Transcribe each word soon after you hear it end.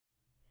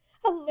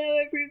Hello,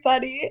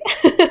 everybody.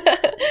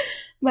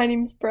 My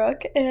name's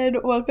Brooke, and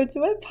welcome to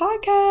my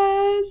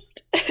podcast.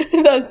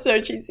 That's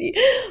so cheesy,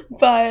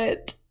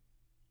 but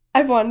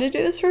I've wanted to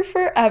do this for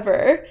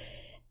forever.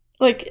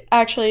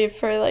 Actually,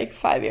 for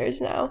 5 years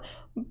now,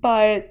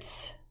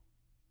 but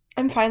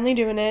I'm finally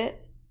doing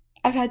it.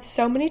 I've had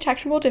so many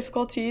technical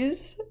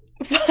difficulties,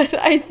 but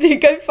I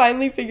think I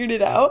finally figured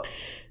it out.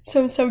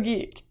 So I'm so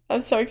geeked.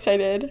 I'm so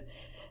excited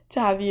to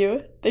have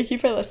you. Thank you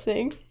for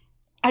listening.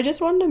 I just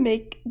wanted to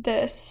make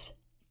this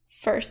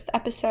first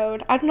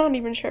episode. I'm not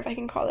even sure if I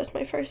can call this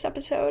my first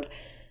episode.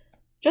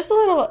 Just a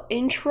little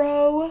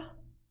intro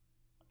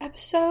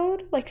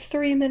episode,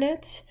 3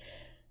 minutes,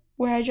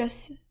 where I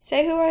just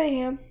say who I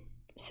am,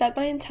 set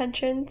my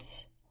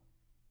intentions,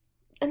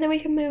 and then we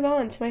can move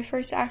on to my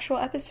first actual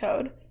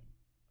episode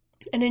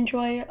and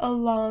enjoy a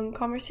long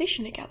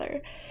conversation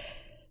together.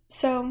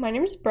 So my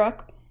name is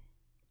Brooke.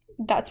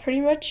 That's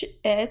pretty much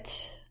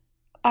it.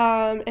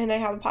 And I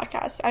have a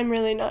podcast. I'm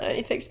really not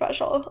anything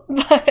special,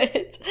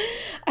 but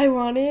I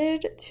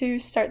wanted to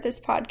start this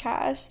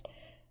podcast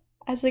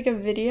as a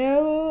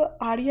video,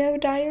 audio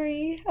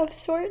diary of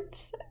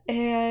sorts,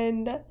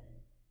 and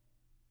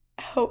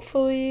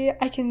hopefully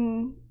I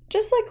can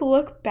just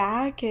look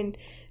back and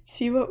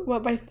see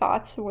what my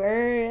thoughts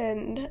were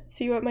and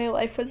see what my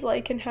life was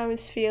like and how I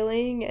was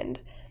feeling, and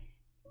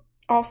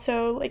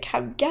also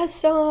have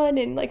guests on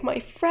and my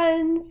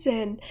friends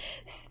and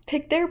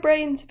pick their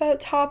brains about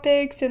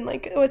topics and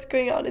what's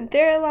going on in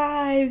their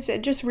lives,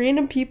 and just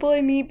random people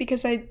I meet,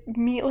 because I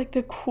meet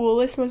the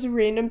coolest, most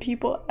random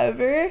people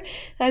ever.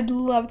 I'd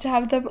love to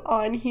have them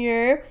on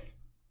here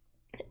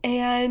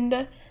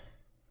and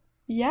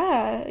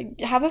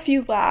have a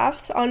few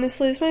laughs.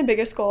 Honestly, it's my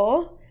biggest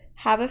goal.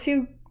 Have a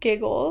few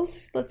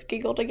giggles. Let's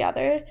giggle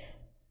together.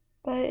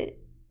 But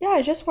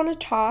I just want to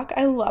talk.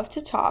 I love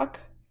to talk.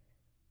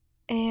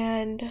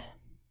 And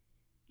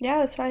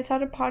that's why I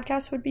thought a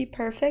podcast would be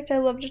perfect. I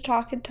love to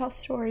talk and tell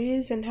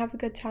stories and have a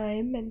good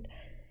time, and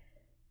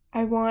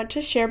I want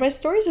to share my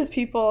stories with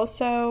people,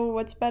 so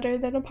what's better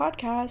than a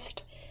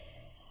podcast?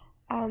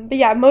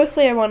 But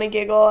mostly I want to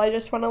giggle. I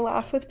just want to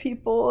laugh with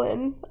people,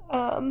 and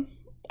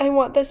I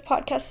want this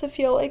podcast to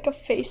feel like a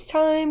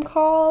FaceTime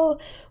call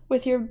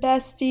with your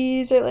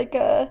besties, or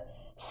a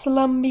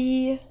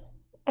slumby,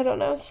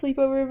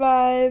 sleepover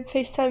vibe,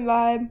 FaceTime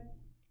vibe.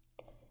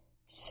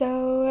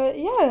 So,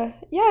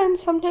 and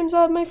sometimes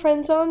I'll have my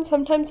friends on,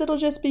 sometimes it'll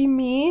just be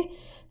me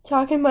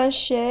talking my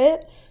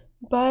shit,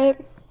 but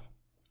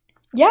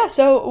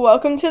so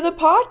welcome to the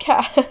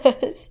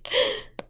podcast.